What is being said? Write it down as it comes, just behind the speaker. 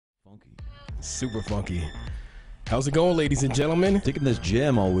Super funky. How's it going, ladies and gentlemen? Taking this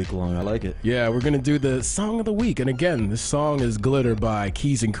jam all week long. I like it. Yeah, we're going to do the song of the week. And again, this song is Glitter by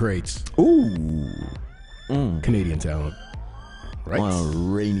Keys and Crates. Ooh. Canadian talent. Right? On a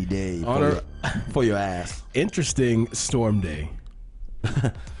rainy day for your ass. Interesting storm day.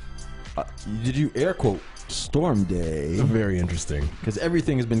 Did you air quote storm day? Very interesting. Because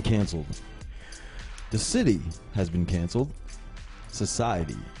everything has been canceled. The city has been canceled.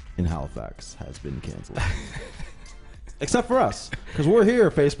 Society in Halifax has been canceled. Except for us, because we're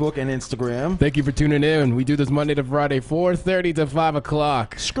here, Facebook and Instagram. Thank you for tuning in. We do this Monday to Friday, 4:30 to 5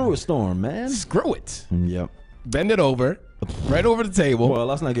 o'clock. Screw a storm, man. Screw it. Yep. Bend it over. Right over the table. Well,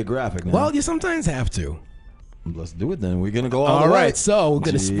 let's not get graphic now. Well, you sometimes have to. Let's do it then. We're going to go all All the way. right, so we're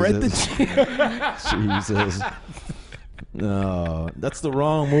going to spread the... Jesus. No, that's the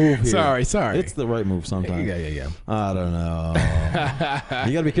wrong move here. Sorry. It's the right move sometimes. Yeah. I don't know.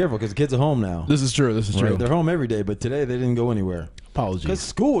 You got to be careful because the kids are home now. This is true. Right? They're home every day, but today they didn't go anywhere. Apologies. Because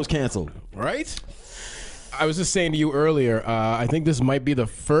school was canceled. Right? I was just saying to you earlier, I think this might be the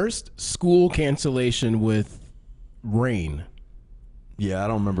first school cancellation with rain. Yeah, I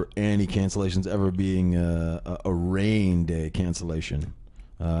don't remember any cancellations ever being a rain day cancellation.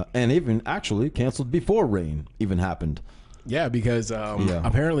 And even actually canceled before rain even happened. Yeah, because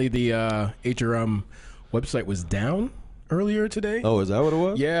apparently the HRM website was down earlier today. Oh, is that what it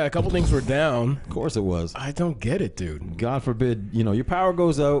was? Yeah, a couple things were down. Of course it was. I don't get it, dude. God forbid, your power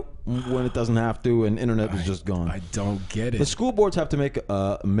goes out when it doesn't have to, and internet is just gone. I don't get it. The school boards have to make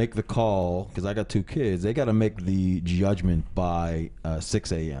the call, because I got 2 kids. They got to make the judgment by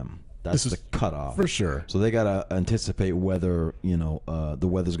 6 a.m. That's the cutoff. For sure. So they got to anticipate whether, the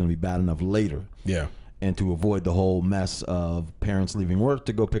weather's going to be bad enough later. Yeah. And to avoid the whole mess of parents leaving work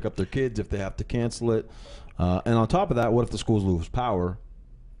to go pick up their kids if they have to cancel it. And on top of that, what if the schools lose power?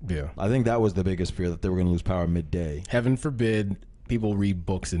 Yeah. I think that was the biggest fear, that they were going to lose power midday. Heaven forbid people read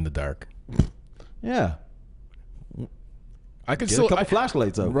books in the dark. Yeah. I could Get still a couple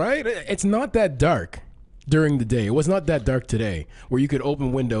flashlights out. Right? It's not that dark during the day. It was not that dark today where you could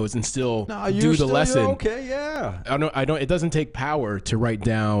open windows and still do the lesson. Okay, yeah. I don't. It doesn't take power to write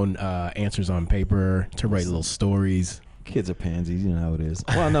down answers on paper, to write little stories. Kids are pansies, you know how it is.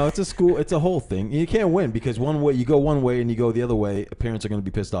 Well, no, it's a school. It's a whole thing. You can't win because you go one way and you go the other way. Parents are going to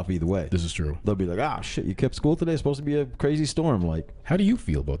be pissed off either way. This is true. They'll be like, "Ah, shit, you kept school today. It's supposed to be a crazy storm." Like, how do you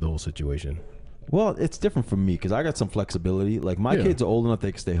feel about the whole situation? Well, it's different for me because I got some flexibility. Like, my kids are old enough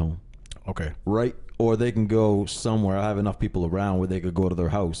they can stay home. Okay. Right, or they can go somewhere. I have enough people around where they could go to their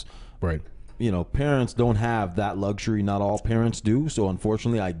house. Right. Parents don't have that luxury. Not all parents do. So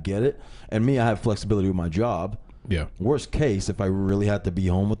unfortunately, I get it. And me, I have flexibility with my job. Yeah. Worst case, if I really had to be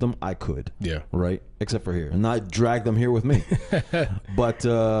home with them, I could. Yeah. Right? Except for here. And not drag them here with me. But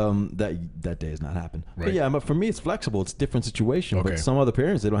that day has not happened. Right. But yeah, but for me, it's flexible. It's a different situation. Okay. But some other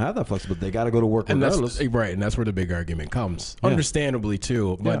parents, they don't have that flexibility. They got to go to work regardless. And that's where the big argument comes. Yeah. Understandably,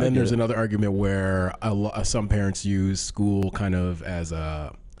 too. But then there's another argument where some parents use school kind of as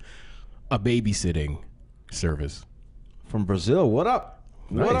a babysitting service. From Brazil, what up?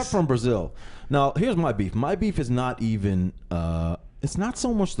 Nice. What up from Brazil? Now, here's my beef. My beef is not even, it's not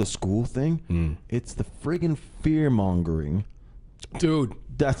so much the school thing. It's the friggin' fear-mongering. Dude.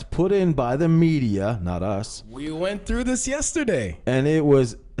 That's put in by the media, not us. We went through this yesterday. And it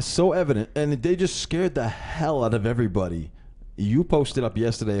was so evident. And they just scared the hell out of everybody. You posted up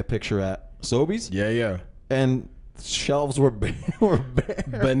yesterday a picture at Sobeys. Yeah. And shelves were bare.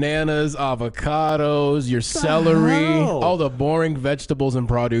 Bananas, avocados, your celery, hell? all the boring vegetables and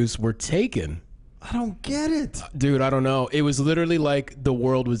produce were taken. I don't get it. Dude, I don't know. It was literally like the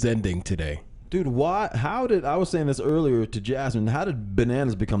world was ending today. Dude, I was saying this earlier to Jasmine, how did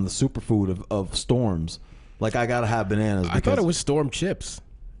bananas become the superfood of storms? Like, I gotta have bananas. I thought it was storm chips.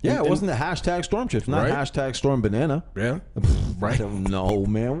 Yeah, it wasn't the hashtag storm chips, not Right? hashtag storm banana. Yeah. I don't know,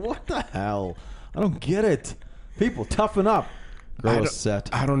 man. What the hell? I don't get it. People, toughen up. Girl is set.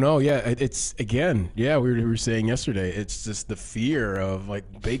 I don't know. Yeah, it's again. Yeah, we were saying yesterday. It's just the fear of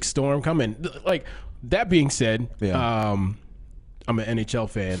like big storm coming. Like, that being said, I'm an NHL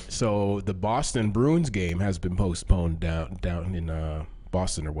fan, so the Boston Bruins game has been postponed down in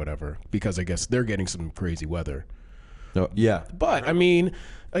Boston or whatever because I guess they're getting some crazy weather. Yeah, but I mean,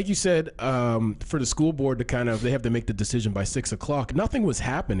 like you said, for the school board to they have to make the decision by 6 o'clock. Nothing was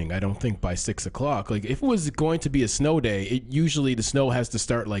happening, I don't think, by 6 o'clock. Like, if it was going to be a snow day, usually the snow has to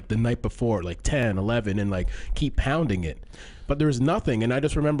start like the night before, like 10, 11, and like keep pounding it. But there was nothing, and I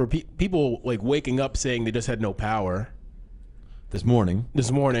just remember people like waking up saying they just had no power. This morning, and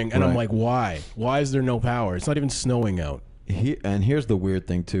Right. I'm like, why? Why is there no power? It's not even snowing out. And here's the weird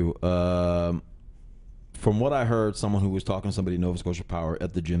thing too. From what I heard, someone who was talking to somebody in Nova Scotia Power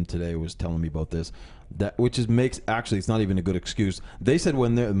at the gym today was telling me about this. That which is actually it's not even a good excuse. They said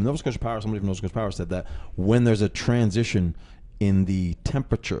when Nova Scotia Power, somebody from Nova Scotia Power said that when there's a transition in the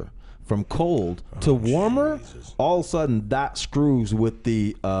temperature from cold to warmer, all of a sudden that screws with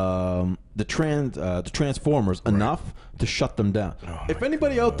the transformers enough to shut them down. If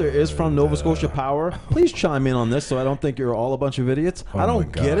anybody out there is from Nova Scotia Power, please chime in on this so I don't think you're all a bunch of idiots. I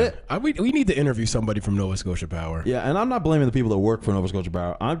don't get it. We need to interview somebody from Nova Scotia Power. Yeah, and I'm not blaming the people that work for Nova Scotia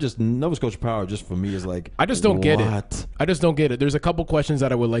Power. Nova Scotia Power just for me is like, I just don't get it. I just don't get it. There's a couple questions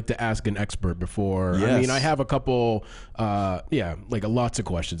that I would like to ask an expert before. Yes. I mean, I have a couple, lots of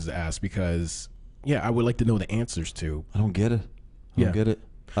questions to ask because, I would like to know the answers to. I don't get it. I don't get it.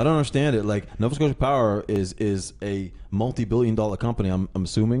 I don't understand it. Like Nova Scotia Power is a multi-billion-dollar company. I'm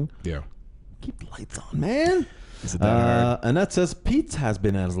assuming. Yeah. Keep the lights on, man. Is it that hard? And that says Pete's has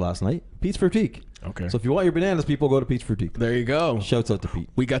bananas last night. Pete's Frutique. Okay. So if you want your bananas, people go to Pete's Frutique. There you go. Shouts out to Pete.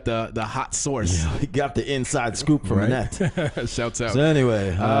 We got the hot source. Yeah, we got the inside scoop from Annette. Shouts out. So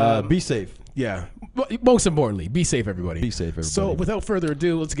anyway, be safe. Yeah. Most importantly, be safe, everybody. Be safe, everybody. So without further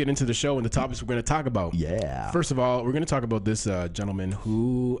ado, let's get into the show and the topics we're going to talk about. Yeah. First of all, we're going to talk about this gentleman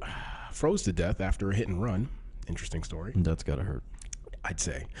who froze to death after a hit and run. Interesting story. That's got to hurt. I'd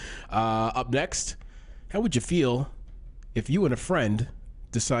say. Up next, how would you feel if you and a friend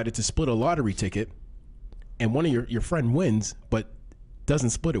decided to split a lottery ticket and one of your friend wins but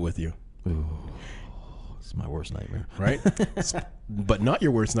doesn't split it with you? Ooh. It's my worst nightmare. Right? But not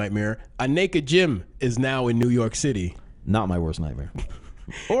your worst nightmare. A naked gym is now in New York City. Not my worst nightmare.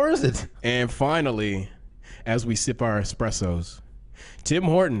 Or is it? And finally, as we sip our espressos, Tim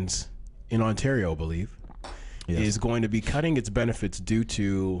Hortons in Ontario, I believe, is going to be cutting its benefits due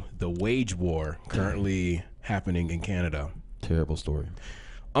to the wage war currently happening in Canada. Terrible story.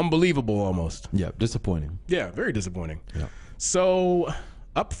 Unbelievable almost. Yeah, disappointing. Yeah, very disappointing. Yeah. So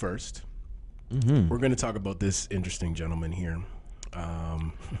up first, we're going to talk about this interesting gentleman here.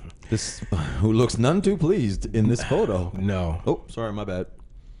 This who looks none too pleased in this photo. No. Oh, sorry, my bad.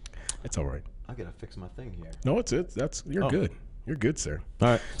 It's all right. I gotta fix my thing here. No, you're good. You're good, sir. All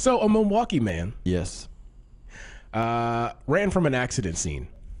right. So a Milwaukee man, Yes. ran from an accident scene.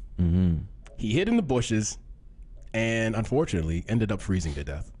 He hid in the bushes and unfortunately ended up freezing to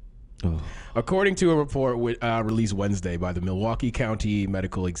death. Oh. According to a report released Wednesday by the Milwaukee County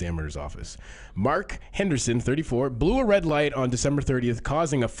Medical Examiner's Office, Mark Henderson, 34, blew a red light on December 30th,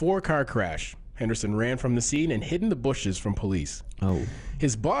 causing a 4-car crash. Henderson ran from the scene and hid in the bushes from police. Oh.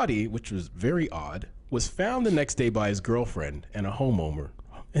 His body, which was very odd, was found the next day by his girlfriend and a homeowner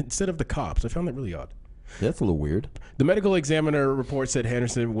instead of the cops. I found that really odd. That's a little weird. The medical examiner report said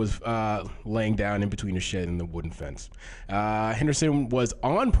Henderson was laying down in between a shed and the wooden fence. Henderson was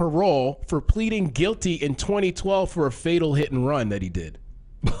on parole for pleading guilty in 2012 for a fatal hit and run that he did.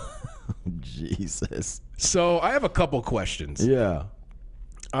 Jesus. So I have a couple questions. Yeah.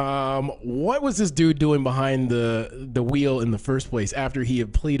 What was this dude doing behind the wheel in the first place after he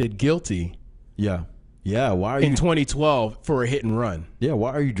had pleaded guilty? Yeah. Yeah. Why are in you 2012 for a hit and run? Yeah.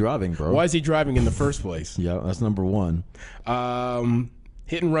 Why are you driving, bro? Why is he driving in the first place? Yeah, that's number one.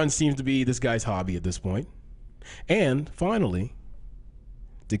 Hit and run seems to be this guy's hobby at this point. And finally,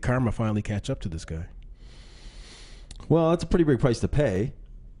 did karma finally catch up to this guy? Well, that's a pretty big price to pay.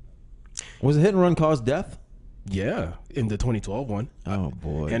 Was a hit and run cause death? Yeah, in the 2012 one. Oh,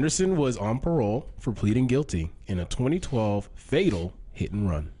 boy. Henderson was on parole for pleading guilty in a 2012 fatal hit and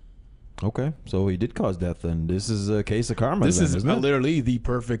run. Okay, so he did cause death, and this is a case of karma. This then, is isn't it? literally the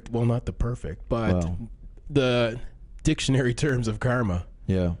perfect, well, not the perfect, but the dictionary terms of karma.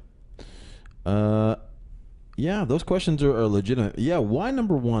 Yeah. Yeah, those questions are legitimate. Yeah, why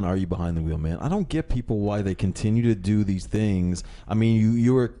number one are you behind the wheel, man? I don't get people why they continue to do these things. I mean,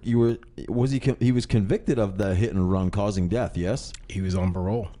 he was convicted of the hit and run causing death, yes? He was on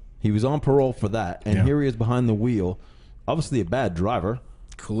parole. He was on parole for that, and here he is behind the wheel. Obviously a bad driver.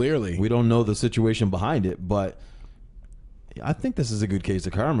 Clearly. We don't know the situation behind it, but I think this is a good case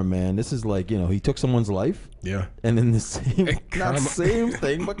of karma, man. This is like, he took someone's life. Yeah. And then the same, not same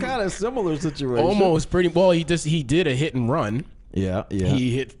thing, but kind of similar situation. Almost pretty well. He did a hit and run. Yeah, yeah.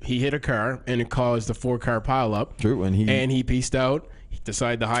 He hit a car and it caused a 4-car pileup. True, and he pieced out. He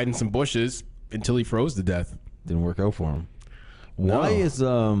decided to hide in some bushes until he froze to death. Didn't work out for him. No. Why is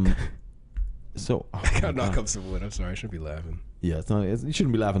so? I gotta knock up some wood. I'm sorry, I shouldn't be laughing. Yeah, you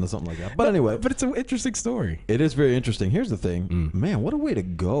shouldn't be laughing at something like that. But anyway, but it's an interesting story. It is very interesting. Here's the thing, man. What a way to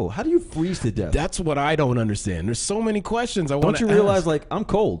go! How do you freeze to death? That's what I don't understand. There's so many questions I want to ask. Don't you realize, like, I'm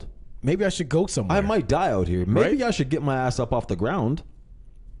cold. Maybe I should go somewhere. I might die out here. Maybe Right? I should get my ass up off the ground.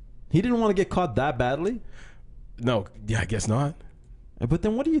 He didn't want to get caught that badly. No, yeah, I guess not. But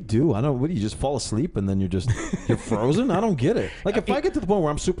then what do? I don't. What do you just fall asleep and then you're frozen? I don't get it. Like if I get to the point where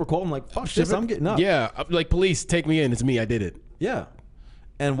I'm super cold, I'm like, fuck this, I'm getting up. Yeah, like police, take me in. It's me. I did it. Yeah.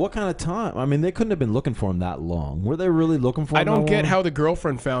 And what kind of time? I mean, they couldn't have been looking for him that long. Were they really looking for him? I don't that get long? how the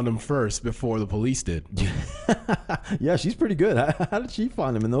girlfriend found him first before the police did. Yeah, she's pretty good. How did she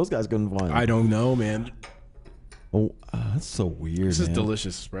find him? And those guys couldn't find him. I don't know, man. Oh, that's so weird. This is man.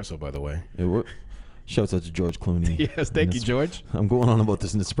 delicious espresso, by the way. Shouts out to George Clooney. Yes, thank you, George. I'm going on about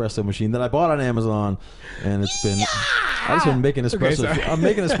this Nespresso machine that I bought on Amazon, and it's been. I've just been making espressos. sorry. I'm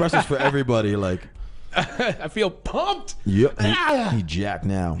making espressos for everybody. Like, I feel pumped. yep, he jacked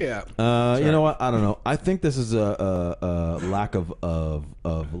now. Yeah. You know what? I don't know. I think this is a lack of a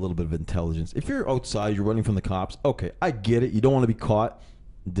little bit of intelligence. If you're outside, you're running from the cops. Okay, I get it. You don't want to be caught.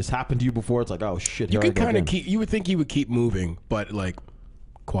 This happened to you before. It's like, oh shit. You here I could go kind of again. keep. You would think he would keep moving, but like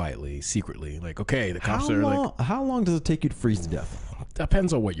quietly, secretly. Like, okay, the cops are like. How long does it take you to freeze to death?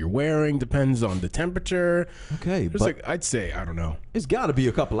 Depends on what you're wearing. Depends on the temperature. Okay, There's but like I'd say I don't know, it's got to be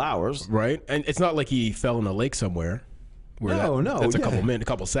a couple hours. right? And it's not like he fell in a lake somewhere. Where No, that's yeah. a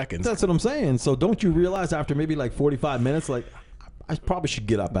couple seconds. That's what I'm saying. So don't you realize after maybe like 45 minutes, like I probably should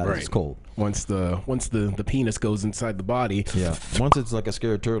get up out of this cold. Once the penis goes inside the body. Yeah. Once it's like a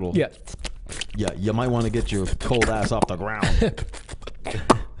scared turtle. Yeah. Yeah. You might want to get your cold ass off the ground.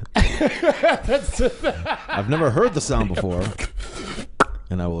 I've never heard the sound before,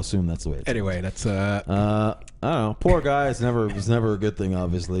 and I will assume that's the way. Anyway, that's I don't know. Poor guy. It's never a good thing,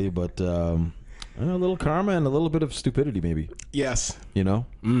 obviously, but a little karma and a little bit of stupidity, maybe. yes. You know.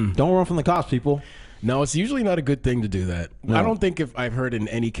 Don't run from the cops, people. No, it's usually not a good thing to do that. No. I don't think if I've heard in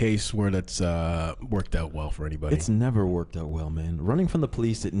any case where that's worked out well for anybody. It's never worked out well, man. Running from the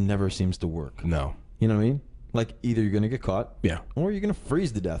police, it never seems to work. No. You know what I mean? Like either you're gonna get caught, Yeah. or you're gonna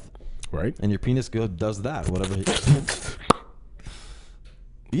freeze to death, Right. and your penis does that. Whatever.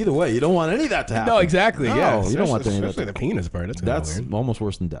 Either way, you don't want any of that to happen. No, exactly. No, Yeah. you don't want any of especially that. the penis part. That's That's weird. almost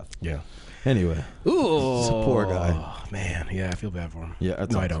worse than death. Yeah. Anyway. Ooh. It's a poor guy. Oh, man. Yeah, I feel bad for him. Yeah.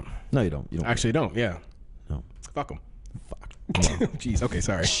 That's No, I awesome. don't. No, you don't. You don't. Actually, I don't. Yeah. No. Fuck him. Fuck. Jeez. Okay.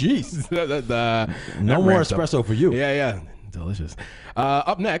 Sorry. Jeez. The- No that more ramped up. espresso for you. Yeah. Yeah. Delicious.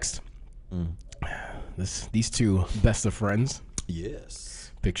 Up next, these two best of friends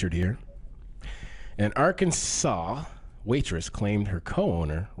Yes. pictured here. An Arkansas waitress claimed her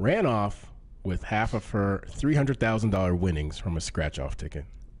co-owner ran off with half of her $300,000 winnings from a scratch-off ticket.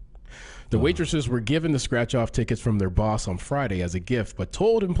 The waitresses were given the scratch-off tickets from their boss on Friday as a gift, but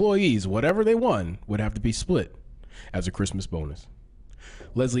told employees whatever they won would have to be split as a Christmas bonus.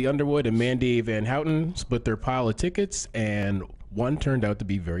 Leslie Underwood and Mandy Van Houten split their pile of tickets, and one turned out to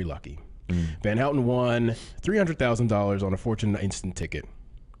be very lucky. Van Houten won $300,000 on a Fortune Instant ticket.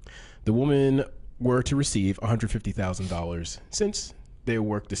 The women were to receive $150,000 since they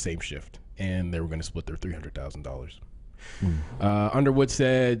worked the same shift, and they were going to split their $300,000. Underwood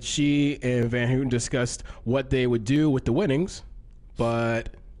said she and Van Houten discussed what they would do with the winnings,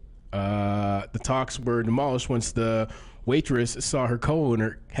 but the talks were demolished once the waitress saw her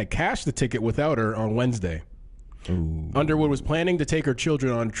co-owner had cashed the ticket without her on Wednesday. Ooh. Underwood was planning to take her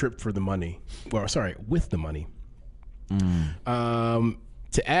children on a trip for the money. Well, sorry, with the money.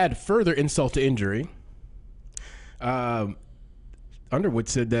 To add further insult to injury, Underwood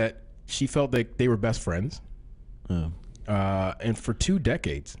said that she felt like they were best friends. And for 2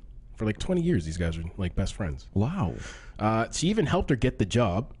 decades, for like 20 years, these guys are like best friends. Wow. She even helped her get the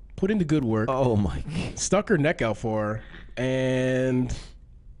job, put in the good work, Oh my God. stuck her neck out for her, and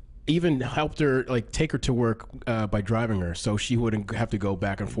even helped her like take her to work by driving her so she wouldn't have to go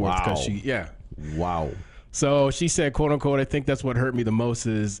back and forth because Wow. Wow. So she said, quote unquote, I think that's what hurt me the most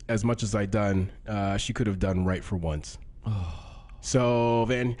is as much as I done, she could have done right for once. So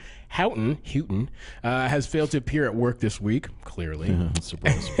Van Houten has failed to appear at work this week, clearly.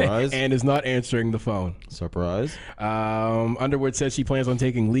 Surprise, surprise. And is not answering the phone. Surprise. Underwood says she plans on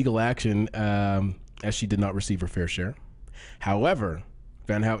taking legal action as she did not receive her fair share. However,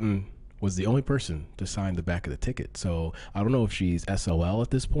 Van Houten was the only person to sign the back of the ticket. So I don't know if she's SOL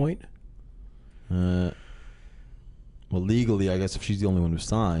at this point. Well, legally, I guess if she's the only one who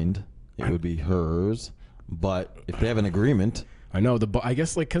signed, it would be hers. But if they have an agreement, I know I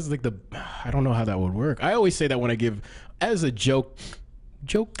guess like because like I don't know how that would work. I always say that when I give as a joke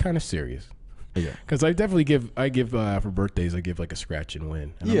kind of serious. Yeah. Because I definitely give for birthdays, I give like a scratch and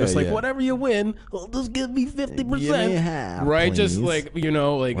win. And I'm Yeah, just like, yeah. whatever you win, well, just give me 50%. Give me half, right? please. Just like,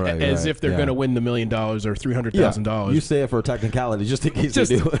 like Right, as right, if they're yeah. going to win the $1 million or $300,000. You say it for a technicality, just in case Just-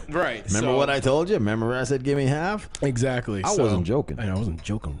 they do it. right. Remember So- what I told you? Remember when I said give me half? Exactly. I wasn't joking. I wasn't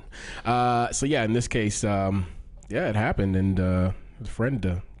joking. So yeah, in this case, it happened, and the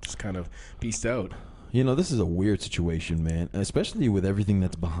friend just kind of peaced out. You know, this is a weird situation, man, especially with everything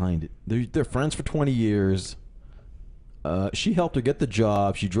that's behind it. They're friends for 20 years. She helped her get the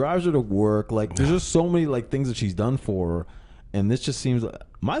job. She drives her to work. Like, there's just so many like things that she's done for her, and this just seems.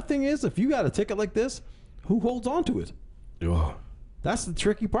 My thing is, if you got a ticket like this, who holds on to it? Ugh. That's the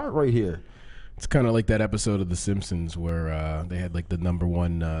tricky part right here. It's kind of like that episode of The Simpsons where they had like the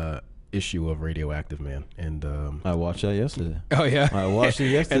 #1 issue of Radioactive Man, and I watched that yesterday. oh yeah, I watched it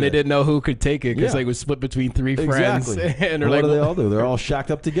yesterday. and they didn't know who could take it because Yeah. it was split between 3 friends, Exactly. and they're what like, do they all do? They're all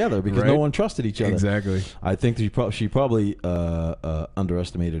shacked up together because no Right. one trusted each other. Exactly. I think she probably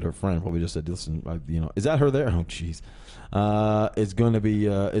underestimated her friend. Probably just said, "Listen, is that her there? Oh, jeez." Is going to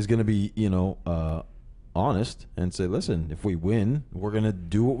be honest and say, "Listen, if we win, we're going to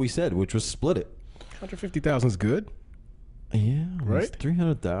do what we said, which was split it." 150,000 is good. Yeah, Right?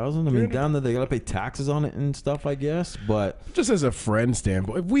 300,000. I mean, down there they got to pay taxes on it and stuff, I guess. But Just as a friend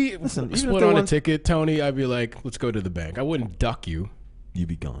standpoint, if we Listen, even if split they on a want- ticket, Tony, I'd be like, let's go to the bank. I wouldn't duck you. you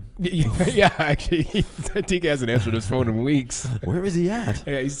be gone. Yeah, actually, I think he hasn't answered his phone in weeks. Where is he at?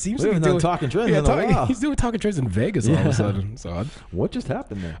 Yeah, he seems We to be haven't done doing Talking Trends in a while. He's doing talking trends in Vegas all of a sudden. It's odd. What just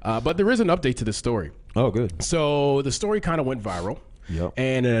happened there? But there is an update to the story. Oh, good. So the story kind of went viral. Yep.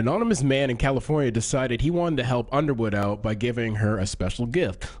 And an anonymous man in California decided he wanted to help Underwood out by giving her a special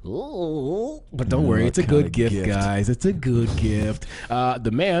gift. Ooh. But don't worry, it's a kinda good gift, gift? guys. It's a good gift. The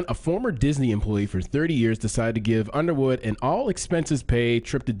man, a former Disney employee for 30 years, decided to give Underwood an all-expenses-paid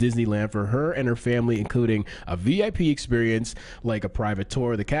trip to Disneyland for her and her family, including a VIP experience like a private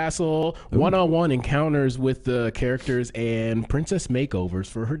tour of the castle, one-on-one encounters with the characters, and princess makeovers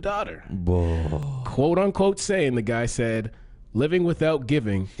for her daughter. Whoa. Quote-unquote saying, the guy said, living without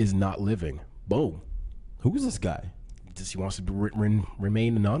giving is not living. Boom. Who's this guy? Just he wants to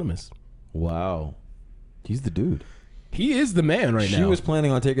remain anonymous. Wow. He's the dude. He is the man right now. She was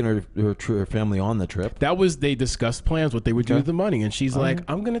planning on taking her family on the trip. They discussed plans, what they would do Okay. with the money. And she's like, right.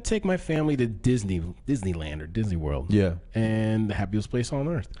 I'm going to take my family to Disneyland or Disney World. Yeah. And the happiest place on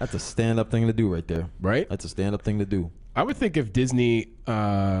earth. That's a stand-up thing to do right there. Right? That's a stand-up thing to do. I would think if Disney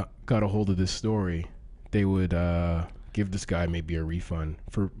got a hold of this story, they would give this guy maybe a refund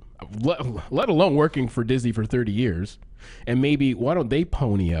for, let alone working for Disney for 30 years. And maybe, why don't they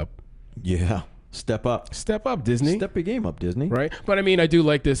pony up? Yeah. Step up. Step up, Disney. Step your game up, Disney. Right? But I mean, I do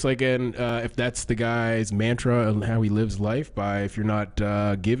like this, like, and if that's the guy's mantra and how he lives life, by if you're not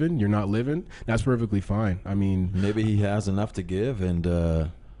giving, you're not living, that's perfectly fine. I mean, Maybe he has enough to give, and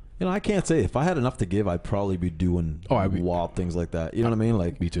I can't say. If I had enough to give, I'd probably be doing wild things like that. You know what I mean?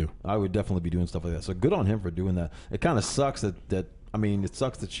 Like, me too. I would definitely be doing stuff like that. So good on him for doing that. It kind of sucks that it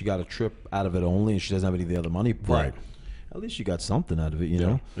sucks that she got a trip out of it only, and she doesn't have any of the other money. But Right. at least she got something out of it, you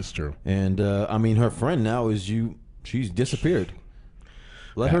know? It's true. And her friend now she's disappeared.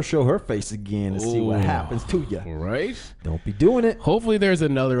 Let her show her face again and see what Ooh. happens to you. Right? Don't be doing it. Hopefully there's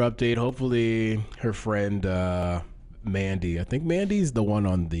another update. Hopefully her friend Mandy, I think Mandy's the one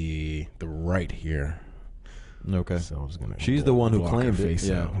on the right here. Okay. So I was gonna. She's the one who block her claimed it. face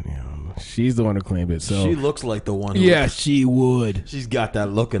Yeah. out. Yeah. She's the one who claimed it. So She looks like the one who yeah, she would. she's got that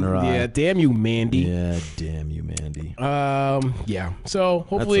look in her eye. Yeah, damn you, Mandy. Yeah, damn you, Mandy. Yeah. So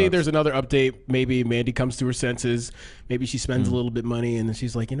hopefully sucks. there's another update. Maybe Mandy comes to her senses. Maybe she spends a little bit money, and then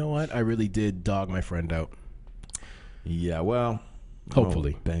she's like, you know what? I really did dog my friend out. Yeah, well, I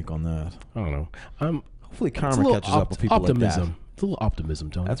Hopefully. don't bank on that. I don't know. Hopefully It's a karma little catches up with people optimism. like that. It's a little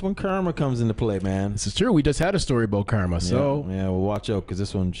optimism, Tony. That's when karma comes into play, man. This is true. We just had a story about karma. So, yeah, well, watch out, because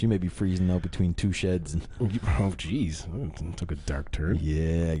this one, she may be freezing out between two sheds. And oh, jeez. That took a dark turn.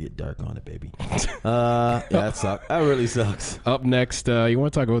 yeah, get dark on it, baby. Yeah, that sucks. That really sucks. Up next, you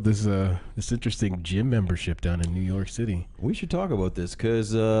want to talk about this interesting gym membership down in New York City. We should talk about this,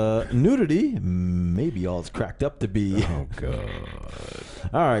 because nudity may be all it's cracked up to be. Oh, God.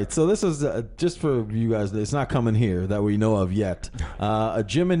 All right, so this is just for you guys. It's not coming here that we know of yet. A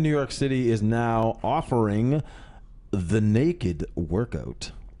gym in New York City is now offering the naked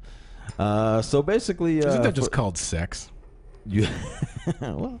workout. So basically, Isn't that just called sex?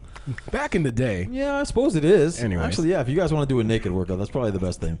 well, Back in the day. yeah, I suppose it is. Anyways. Actually, yeah, if you guys want to do a naked workout, that's probably the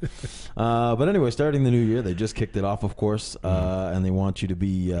best thing. But anyway, starting the new year, they just kicked it off, of course, and they want you to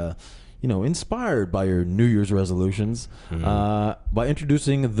be, inspired by your New Year's resolutions, by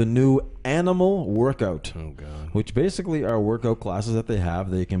introducing the new Animal Workout, which basically are workout classes that they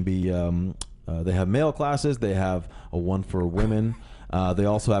have. They can be, they have male classes. They have a one for women. They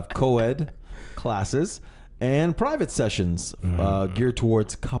also have co-ed classes and private sessions geared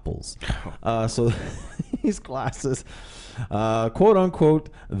towards couples. So these classes, quote unquote,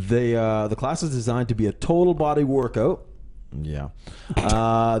 the class is designed to be a total body workout. Yeah,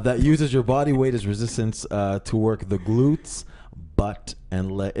 that uses your body weight as resistance to work the glutes, butt,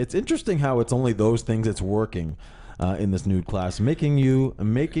 and leg. It's interesting how it's only those things that's working in this nude class, making you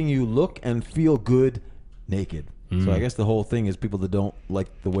look and feel good naked. So I guess the whole thing is people that don't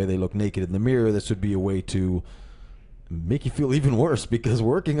like the way they look naked in the mirror. This would be a way to make you feel even worse, because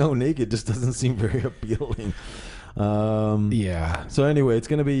working out naked just doesn't seem very appealing. Yeah. So anyway, it's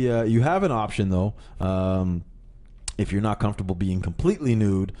going to be you have an option though. If you're not comfortable being completely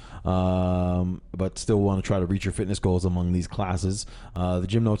nude, but still want to try to reach your fitness goals among these classes, the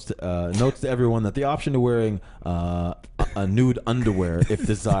gym notes to everyone that the option to wearing a nude underwear if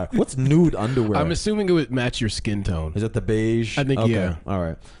desired. What's nude underwear? I'm assuming it would match your skin tone. Is it the beige? I think, okay. yeah. All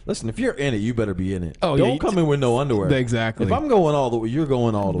right. Listen, if you're in it, you better be in it. Oh, Don't yeah, come in with no underwear. Exactly. If I'm going all the way, you're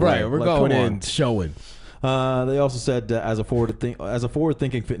going all the way. Right, we're Like, going come in on. showing. They also said, as a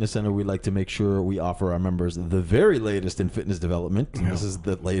forward-thinking fitness center, we'd like to make sure we offer our members the very latest in fitness development. Yeah. This is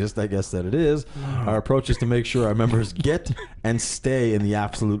the latest, I guess, that it is. Our approach is to make sure our members get and stay in the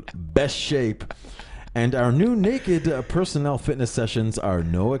absolute best shape. And our new naked personnel fitness sessions are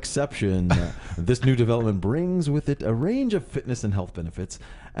no exception. This new development brings with it a range of fitness and health benefits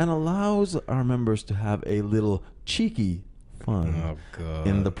and allows our members to have a little cheeky fun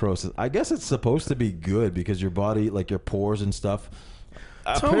in the process. I guess it's supposed to be good because your body, like your pores and stuff,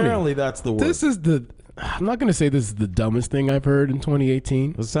 Tony, apparently that's the word. I'm not going to say this is the dumbest thing I've heard in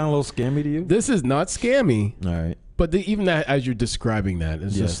 2018. Does it sound a little scammy to you? This is not scammy. All right. But even that, as you're describing that,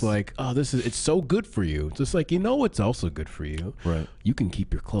 it's just like, oh, it's so good for you. It's just like, it's also good for you. Right. You can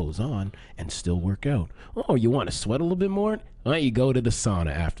keep your clothes on and still work out. Oh, you want to sweat a little bit more? Why don't you go to the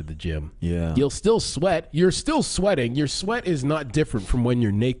sauna after the gym? Yeah. You'll still sweat. You're still sweating. Your sweat is not different from when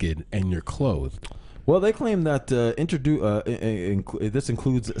you're naked and you're clothed. Well, they claim that this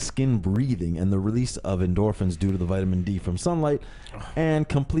includes skin breathing and the release of endorphins due to the vitamin D from sunlight and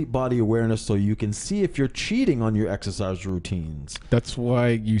complete body awareness so you can see if you're cheating on your exercise routines. That's why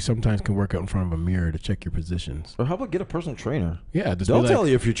you sometimes can work out in front of a mirror to check your positions. Or how about get a personal trainer? Yeah. They'll tell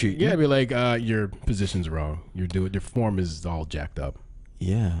you if you're cheating. Yeah, be like, your position's wrong. Your form is all jacked up.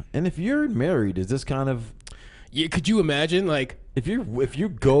 Yeah. And if you're married, is this kind of... Yeah, could you imagine, like... If you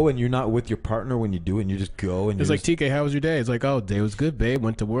go and you're not with your partner when you do it and you just go and it's like, TK, how was your day? It's like, oh, day was good, babe.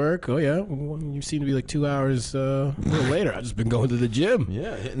 Went to work. Oh, yeah. Well, you seem to be like 2 hours a little later. I've just been going to the gym.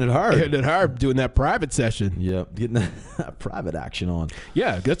 Yeah, hitting it hard. Hitting it hard, doing that private session. Yeah, getting that private action on.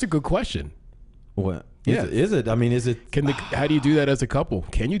 Yeah, that's a good question. What? Yeah. Is it? I mean, is it? How do you do that as a couple?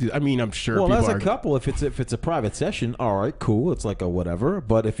 Can you do? I mean, I'm sure. Well, people as a couple, if it's a private session, all right, cool. It's like a whatever.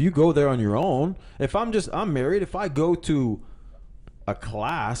 But if you go there on your own, if I'm married, if I go to a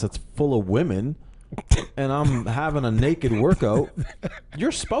class that's full of women and I'm having a naked workout,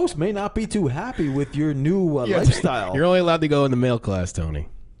 your spouse may not be too happy with your new lifestyle. You're only allowed to go in the male class, Tony.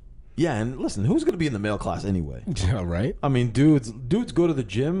 Yeah, and listen, who's going to be in the male class anyway? Yeah, right. I mean, dudes go to the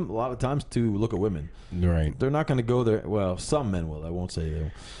gym a lot of times to look at women. Right. They're not going to go there. Well, some men will. I won't say they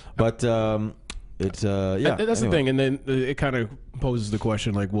will. But it's yeah. That's the thing, and then it kind of poses the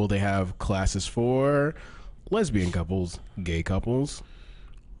question, like, will they have classes for lesbian couples, gay couples,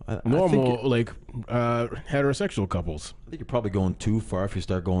 normal heterosexual couples? I think you're probably going too far if you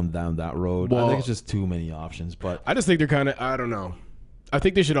start going down that road. Well, I think it's just too many options. But I just think they're kind of, I don't know. I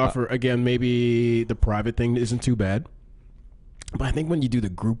think they should offer, again, maybe the private thing isn't too bad. But I think when you do the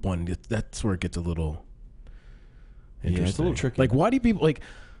group one, that's where it gets a little interesting. Yeah, it's a little tricky. Like, why do people, like,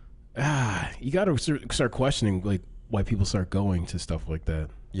 you got to start questioning, like, why people start going to stuff like that.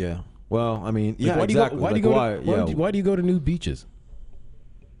 Yeah. Well, I mean, like, exactly. Why do you go to nude beaches?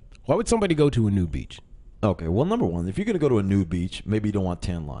 Why would somebody go to a nude beach? Okay, well, number one, if you're going to go to a nude beach, maybe you don't want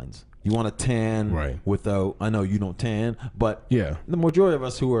tan lines. You want a tan without, I know you don't tan, but the majority of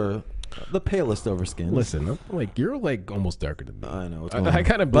us who are the palest of our skins. Listen, you're like almost darker than me. I know. I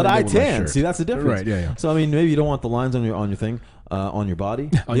kind of, but I tan. See, that's the difference. Right? Yeah. So I mean, maybe you don't want the lines on your thing, on your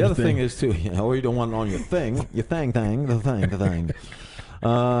body. The other thing is too, or you don't want it on your thing, the thing.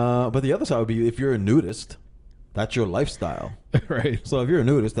 But the other side would be if you're a nudist, that's your lifestyle, right? So if you're a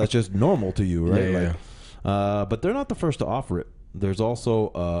nudist, that's just normal to you, right? Yeah. But they're not the first to offer it. There's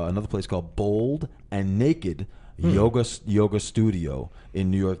also another place called Bold and Naked yoga studio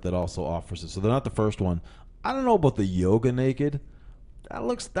in New York that also offers it. So they're not the first one. I don't know about the yoga naked.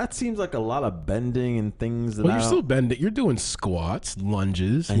 That seems like a lot of bending and things. That Well, you're still bending. You're doing squats,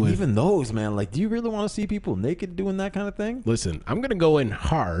 lunges. And even those, man. Like, do you really want to see people naked doing that kind of thing? Listen, I'm gonna go in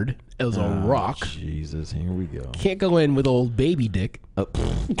hard as a rock. Jesus, here we go. Can't go in with old baby dick.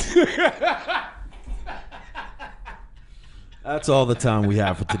 That's all the time we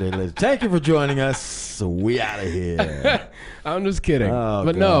have for today, ladies. Thank you for joining us. We out of here. I'm just kidding. Oh,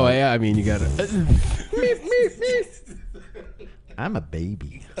 but God. no, I mean, you gotta. I'm a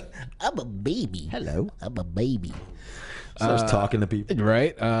baby. I'm a baby. Hello. I'm a baby. Starts talking to people.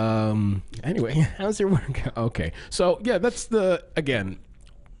 Right. Anyway, how's your workout? Okay. So yeah, that's again.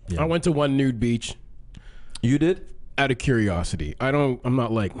 Yeah. I went to one nude beach You did? out of curiosity. I'm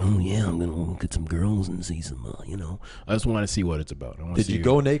not like, Oh yeah, I'm gonna look at some girls and see some, I just want to see what it's about. I wanna Did see you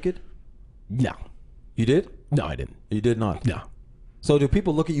go naked? No. You did? No, I didn't. You did not? No. So do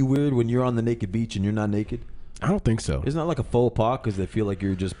people look at you weird when you're on the naked beach and you're not naked? I don't think so. Isn't that like a faux pas because they feel like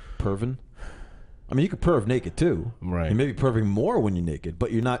you're just perving? I mean, you could perv naked too. Right. You may be perving more when you're naked,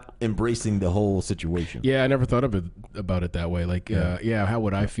 but you're not embracing the whole situation. Yeah, I never thought about it that way. Like, how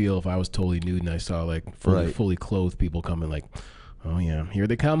would I feel if I was totally nude and I saw like fully clothed people coming? Like, oh yeah, here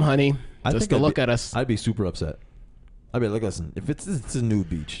they come, honey, just to look at us. I'd be super upset. I'd be like, listen, if it's a nude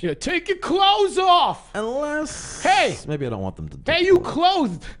beach, Yeah, take your clothes off. unless maybe I don't want them to. Hey, you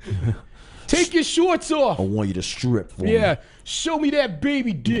clothed? Take your shorts off. I want you to strip for me. Yeah, show me that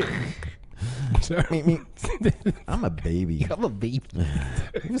baby dick. I'm a baby. I'm a baby.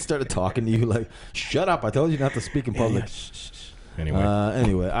 Even started talking to you like, shut up! I told you not to speak in public. Anyway,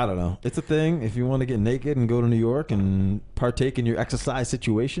 Anyway, I don't know. It's a thing. If you want to get naked and go to New York and partake in your exercise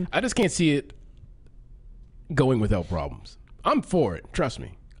situation, I just can't see it going without problems. I'm for it. Trust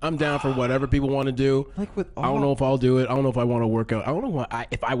me. I'm down for whatever people want to do. like with I don't know if I'll do it. I don't know if I want to work out. I don't know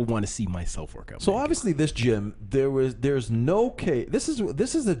if I would want to see myself work out. So obviously, this gym, there's no case. This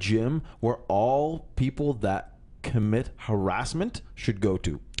is a gym where all people that commit harassment should go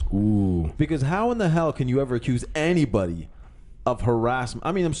to. Ooh. Because how in the hell can you ever accuse anybody of harassment?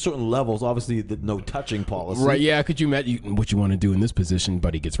 I mean, on certain levels, obviously, the no touching policy. Right, yeah. Could you imagine what you want to do in this position?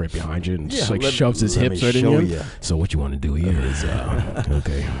 Buddy gets right behind you and just Yeah, like shoves his let hips me right in show you. ya. So what you want to do here is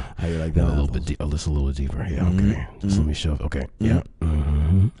okay. How you like that? A little bit, just a little deeper. Yeah, okay. Just let me shove. Okay. Yeah.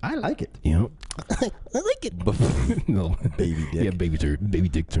 I like it. Yeah. I like it. No. Baby dick. Yeah, baby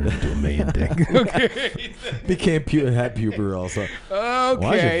dick turned into a man dick. Okay. Became had puber also. Okay.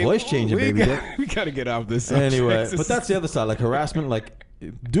 Why is your voice changing, baby dick? We gotta get off this subject. Anyway, but that's the other side. Like harassment, like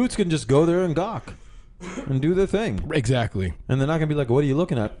dudes can just go there and gawk and do their thing. Exactly. And they're not going to be like, what are you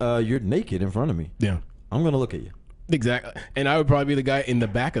looking at? You're naked in front of me. Yeah. I'm going to look at you. Exactly. And I would probably be the guy in the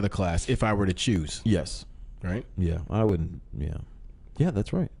back of the class if I were to choose. Yes. Right? Yeah. I wouldn't. Yeah. Yeah,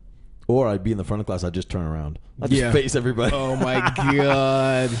 that's right. Or I'd be in the front of class. I'd just turn around. I'd just face everybody. Oh my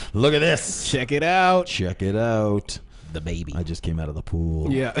God. Look at this. Check it out. Check it out. The baby. I just came out of the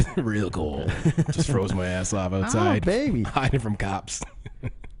pool. Yeah. Real cool. Just froze my ass off outside. Oh, baby. Hiding from cops.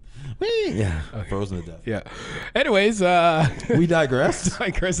 Yeah. Frozen to death. Yeah. Anyways, We digressed.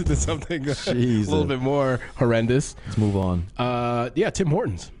 digress into something a Jesus. little bit more horrendous. Let's move on. Yeah, Tim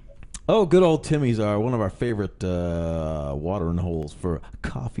Hortons. Oh, good old Timmy's are one of our favorite watering holes for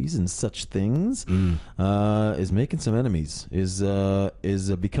coffees and such things. Is making some enemies. Is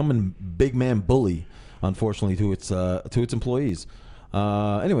becoming big man bully, unfortunately, to its employees.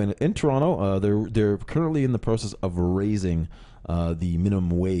 Anyway, in Toronto, they're currently in the process of raising the minimum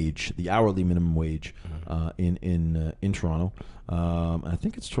wage, the hourly minimum wage, in Toronto. I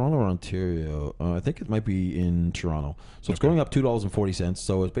think it's Toronto or Ontario. I think it might be in Toronto. So it's going up $2.40.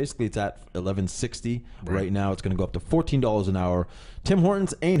 So it's at $11.60 right now. It's going to go up to $14 an hour. Tim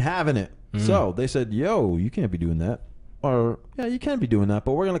Hortons ain't having it. So they said, "Yo, you can't be doing that." Or yeah, you can be doing that,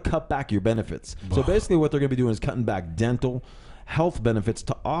 but we're going to cut back your benefits. So basically, what they're going to be doing is cutting back dental, health benefits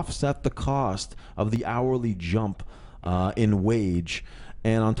to offset the cost of the hourly jump in wage.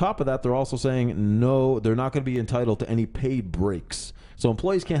 And on top of that, they're also saying no, they're not going to be entitled to any paid breaks. So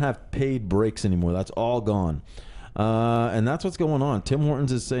employees can't have paid breaks anymore. That's all gone. And that's what's going on. Tim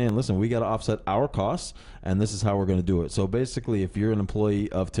Hortons is saying, listen, we got to offset our costs, and this is how we're going to do it. So basically, if you're an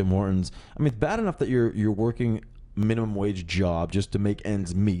employee of Tim Hortons, I mean, it's bad enough that you're working minimum wage job just to make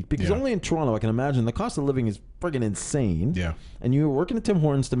ends meet, because only in Toronto, I can imagine the cost of living is friggin' insane. Yeah. And you're working at Tim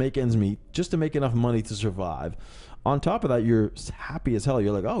Hortons to make ends meet, just to make enough money to survive. On top of that, you're happy as hell.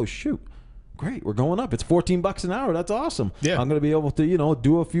 You're like, oh shoot, great, we're going up. It's $14 an hour. That's awesome. Yeah. I'm going to be able to,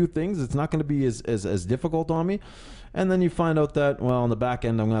 do a few things. It's not going to be as difficult on me. And then you find out that, well, on the back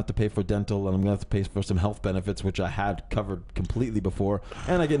end, I'm going to have to pay for dental, and I'm going to have to pay for some health benefits, which I had covered completely before,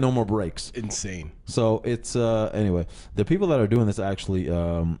 and I get no more breaks. Insane. So it's, anyway, the people that are doing this actually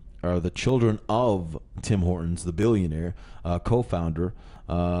are the children of Tim Hortons, the billionaire, co-founder.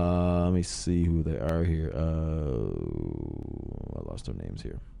 Let me see who they are here. I lost their names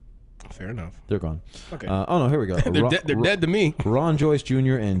here. Fair enough. They're gone. Okay. Oh, no, here we go. They're dead to me. Ron Joyce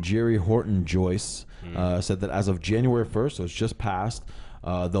Jr. and Jerry Horton Joyce said that as of January 1st, so it's just passed,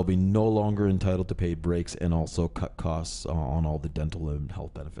 they'll be no longer entitled to paid breaks and also cut costs on all the dental and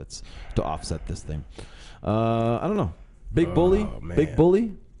health benefits to offset this thing. I don't know. Big bully? Man. Big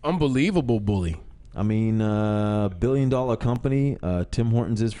bully? Unbelievable bully. I mean, billion-dollar company, Tim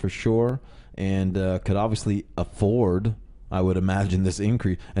Hortons is for sure, and could obviously afford, I would imagine, this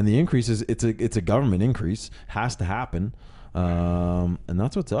increase. And the increase is it's a government increase, has to happen, and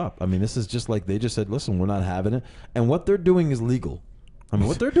that's what's up. I mean, this is just like they just said, listen, we're not having it, and what they're doing is legal. I mean,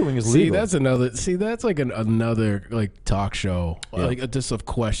 what they're doing is legal. That's like another like talk show, like just of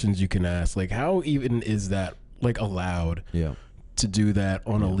questions you can ask. Like, how even is that like allowed? Yeah. To do that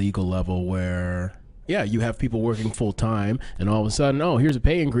on a legal level where you have people working full time and all of a sudden, oh, here's a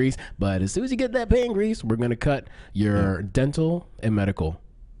pay increase, but as soon as you get that pay increase, we're going to cut your dental and medical.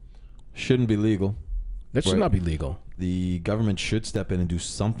 Shouldn't be legal. That should not be legal. The government should step in and do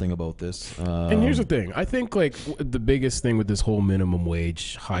something about this. And here's the thing. I think like the biggest thing with this whole minimum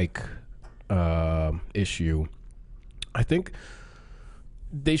wage hike issue, I think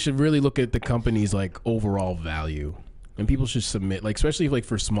they should really look at the company's like overall value. And people should submit, like, especially like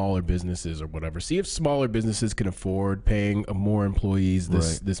for smaller businesses or whatever. See if smaller businesses can afford paying more employees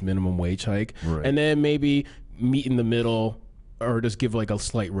this minimum wage hike, and then maybe meet in the middle, or just give like a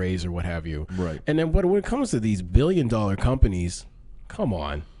slight raise or what have you. Right. And then when it comes to these billion-dollar companies, come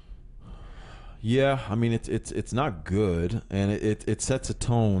on. Yeah, I mean it's not good, and it sets a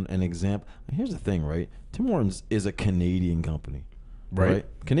tone, an example. And here's the thing, right? Tim Hortons is a Canadian company, right?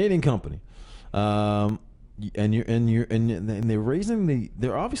 Canadian company. And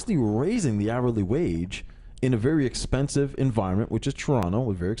they're obviously raising the hourly wage in a very expensive environment, which is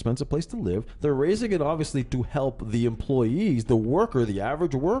Toronto, a very expensive place to live. They're raising it obviously to help the employees, the worker, the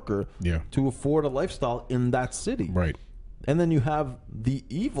average worker, to afford a lifestyle in that city. Right. And then you have the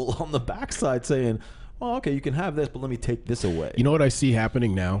evil on the backside saying, well, okay, you can have this, but let me take this away. You know what I see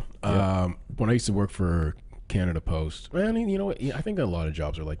happening now? When I used to work for Canada Post. Man, you know what? I think a lot of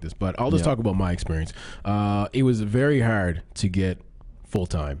jobs are like this, but I'll just talk about my experience. It was very hard to get full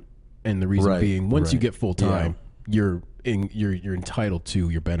time, and the reason being, once you get full time, you're entitled to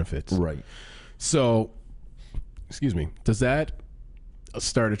your benefits. Right. So, excuse me. Does that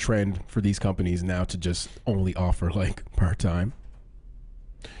start a trend for these companies now to just only offer like part time?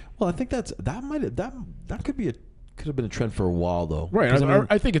 Well, I think that could have been a trend for a while, though. Right.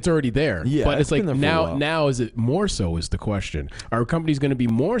 I think it's already there. Yeah, but it's like now is it more so is the question. Are companies going to be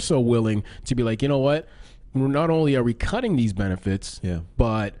more so willing to be like, you know what? Not only are we cutting these benefits,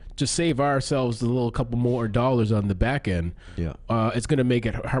 but just save ourselves a little couple more dollars on the back end. Yeah. It's going to make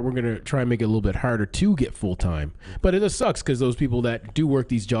it hard. We're going to try and make it a little bit harder to get full time. But it just sucks because those people that do work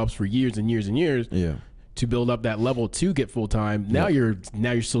these jobs for years and years and years. Yeah. To build up that level to get full time, now you're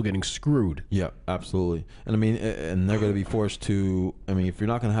still getting screwed. Yeah, absolutely. And I mean, and they're going to be forced to. I mean, if you're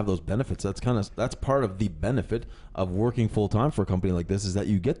not going to have those benefits, that's part of the benefit of working full time for a company like this is that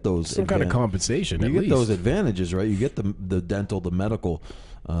you get those kind of compensation. You get those advantages, right? You get the dental, the medical.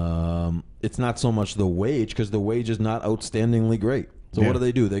 It's not so much the wage because the wage is not outstandingly great. So what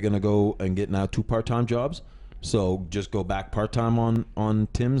do? They're going to go and get now 2 part-time jobs. So just go back part-time on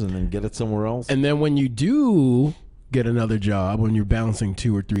Tim's and then get it somewhere else. And then when you do get another job, when you're balancing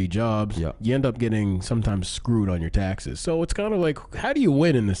 2 or 3 jobs, you end up getting sometimes screwed on your taxes. So it's kind of like, how do you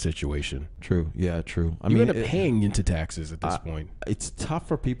win in this situation? True. Yeah, true. You end up paying into taxes at this point. It's tough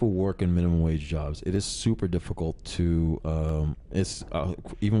for people working minimum wage jobs. It is super difficult to,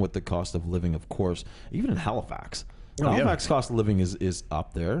 even with the cost of living, of course, even in Halifax. Halifax cost of living is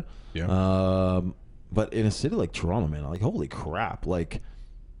up there. Yeah. But in a city like Toronto, man, like, holy crap, like,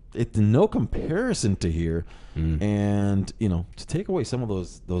 it's no comparison to here. And, to take away some of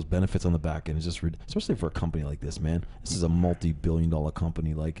those benefits on the back end is just, especially for a company like this, man. This is a multi-billion-dollar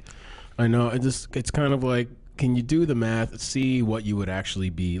company. Like, I know. It's kind of like, can you do the math, see what you would actually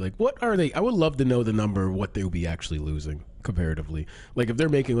be, like, what are they? I would love to know the number of what they would be actually losing comparatively. Like, if they're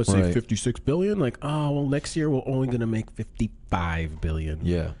making, let's say, $56 billion, like, oh, well, next year we're only going to make $55 billion.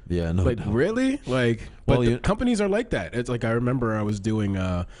 Yeah, yeah. No, like, really? Like, but companies are like that. It's like, I remember I was doing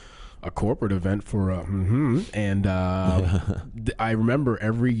a corporate event for and I remember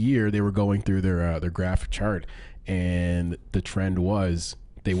every year they were going through their graph chart, and the trend was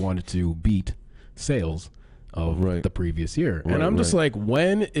they wanted to beat sales of the previous year. And I'm just like,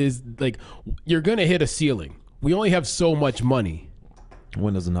 when is, like, you're gonna hit a ceiling. We only have so much money.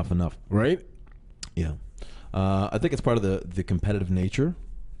 When is enough? Right? Yeah. I think it's part of the competitive nature,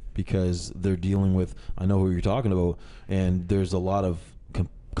 because they're dealing with, I know who you're talking about, and there's a lot of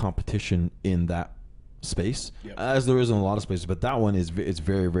competition in that space, as there is in a lot of spaces, but that one is it's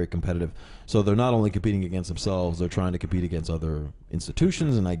very, very competitive. So they're not only competing against themselves, they're trying to compete against other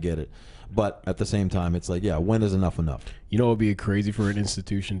institutions, and I get it. But at the same time, it's like, yeah, when is enough? You know what would be crazy for an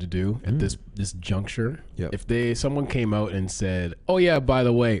institution to do at this juncture? If someone came out and said, oh yeah, by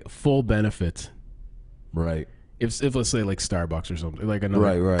the way, full benefits. Right. If let's say like Starbucks or something, like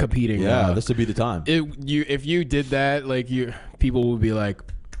another competing. Yeah, this would be the time. If you did that, like, people would be like,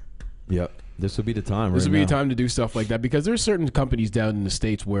 yep, this would be the time. This would be a time to do stuff like that, because there's certain companies down in the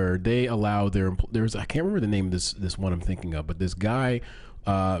States where they allow there's, I can't remember the name of this one I'm thinking of, but this guy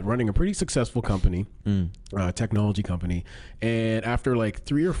running a pretty successful company, technology company, and after like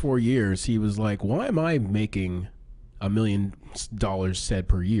 3 or 4 years, he was like, why am I making $1 million said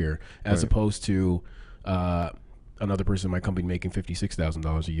per year as opposed to another person in my company making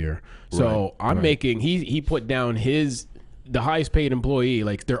 $56,000 a year? So I'm making, he put down the highest paid employee,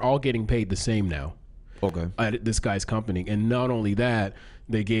 like, they're all getting paid the same now. Okay. At this guy's company. And not only that,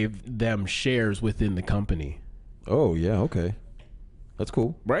 they gave them shares within the company. Oh yeah, okay. That's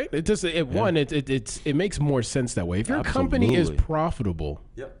cool. Right? It makes more sense that way. If your company is profitable,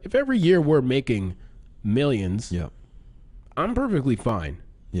 if every year we're making millions, I'm perfectly fine.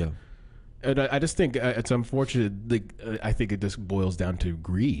 Yeah. And I just think it's unfortunate. I think it just boils down to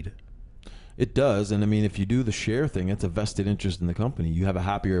greed. It does. And I mean, if you do the share thing, it's a vested interest in the company. You have a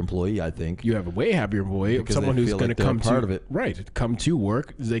happier employee, I think. You have a way happier employee. Because someone who's going like to come part of it. Come to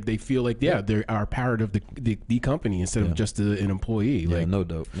work. It's like they feel like, they are part of the company instead of just an employee. Yeah, no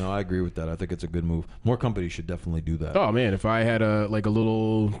doubt. No, I agree with that. I think it's a good move. More companies should definitely do that. Oh man, if I had a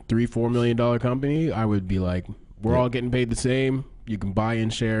little $3-4 million company, I would be like, we're all getting paid the same. You can buy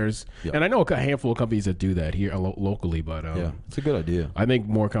in shares, and I know a handful of companies that do that here locally. But it's a good idea. I think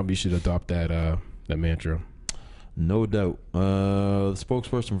more companies should adopt that mantra. No doubt. The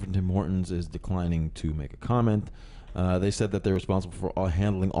spokesperson from Tim Hortons is declining to make a comment. They said that they're responsible for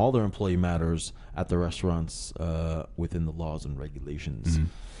handling all their employee matters at the restaurants within the laws and regulations.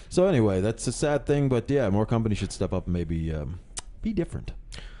 So anyway, that's a sad thing, but yeah, more companies should step up and maybe be different.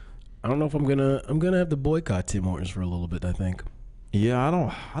 I don't know if I'm gonna have to boycott Tim Hortons for a little bit, I think. Yeah,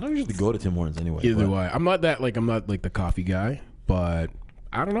 I don't usually go to Tim Hortons anyway. Either way, I'm not like the coffee guy, but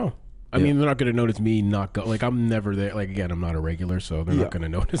I don't know. I mean, they're not going to notice me not go. Like, I'm never there. Like, again, I'm not a regular, so they're not going to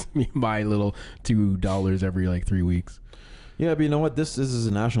notice me buy little $2 every like 3 weeks. Yeah, but you know what? This is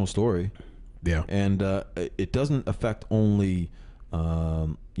a national story. Yeah, and it doesn't affect only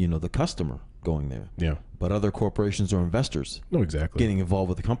the customer going there. Yeah, but other corporations or investors. No, exactly. Getting involved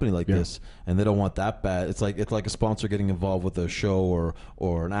with a company like this, and they don't want that bad. It's like a sponsor getting involved with a show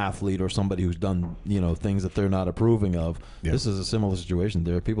or an athlete or somebody who's done things that they're not approving of. Yeah. This is a similar situation.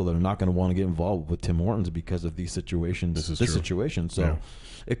 There are people that are not going to want to get involved with Tim Hortons because of these situations. This situation. So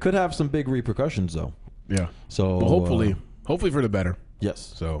it could have some big repercussions, though. Yeah. So well, hopefully for the better.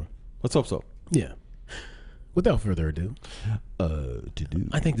 Yes. So let's hope so. Yeah. Without further ado,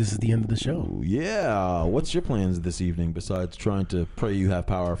 I think this is the end of the show. Yeah. What's your plans this evening besides trying to pray you have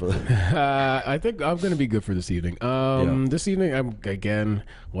power for that? I think I'm going to be good for this evening. This evening, again,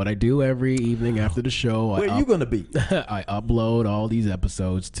 what I do every evening after the show. Where are you going to be? I upload all these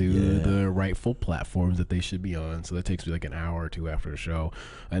episodes to the rightful platforms that they should be on. So that takes me like an hour or two after the show.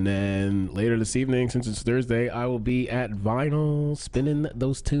 And then later this evening, since it's Thursday, I will be at Vinyl spinning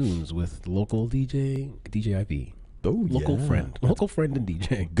those tunes with local DJ IV. Oh, local friend and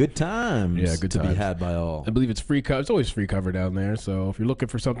DJ. Good times. Yeah, good times to be had by all. I believe it's free cover. It's always free cover down there. So if you're looking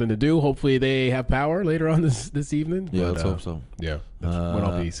for something to do, hopefully they have power later on this evening. Yeah, let's hope so. Yeah, that's what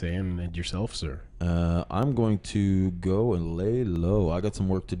I'll be saying. And yourself, sir? I'm going to go and lay low. I got some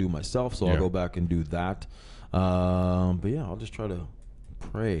work to do myself, so I'll go back and do that. But yeah, I'll just try to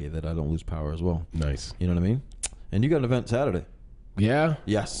pray that I don't lose power as well. Nice. You know what I mean? And you got an event Saturday. Yeah.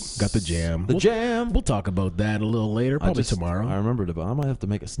 Yes. Got the jam. Jam. We'll talk about that a little later, probably tomorrow. I remembered it, but I might have to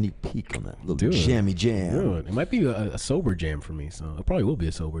make a sneak peek on that little jammy jam. Dude, it might be a sober jam for me, so it probably will be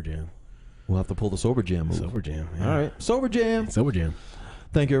a sober jam. We'll have to pull the sober jam move. Sober jam. Yeah. All right. Sober jam. Sober jam.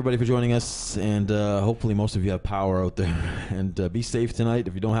 Thank you, everybody, for joining us, and hopefully most of you have power out there. And be safe tonight.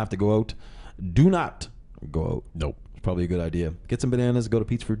 If you don't have to go out, do not go out. Nope. Probably a good idea. Get some bananas. Go to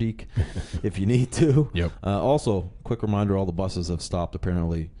Pete's Verdique if you need to. Yep. Also, quick reminder: all the buses have stopped.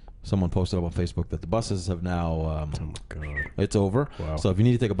 Apparently, someone posted up on Facebook that the buses have now. Oh my God. It's over. Wow. So if you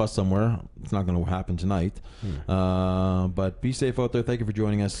need to take a bus somewhere, it's not going to happen tonight. But be safe out there. Thank you for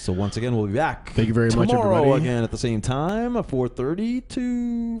joining us. So once again, we'll be back. Thank you very much, tomorrow everybody. again at the same time, 4:30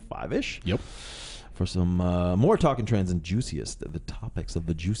 to 5-ish. Yep. For some more talking trends and the topics of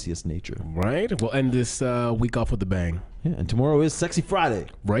the juiciest nature. Right. We'll end this week off with a bang. Yeah, and tomorrow is Sexy Friday.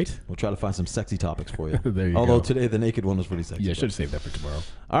 Right. We'll try to find some sexy topics for you. There you Although go. today the naked one was pretty sexy. Yeah, should have saved that for tomorrow.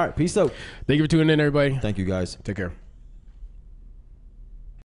 All right, peace out. Thank you for tuning in, everybody. Thank you, guys. Take care.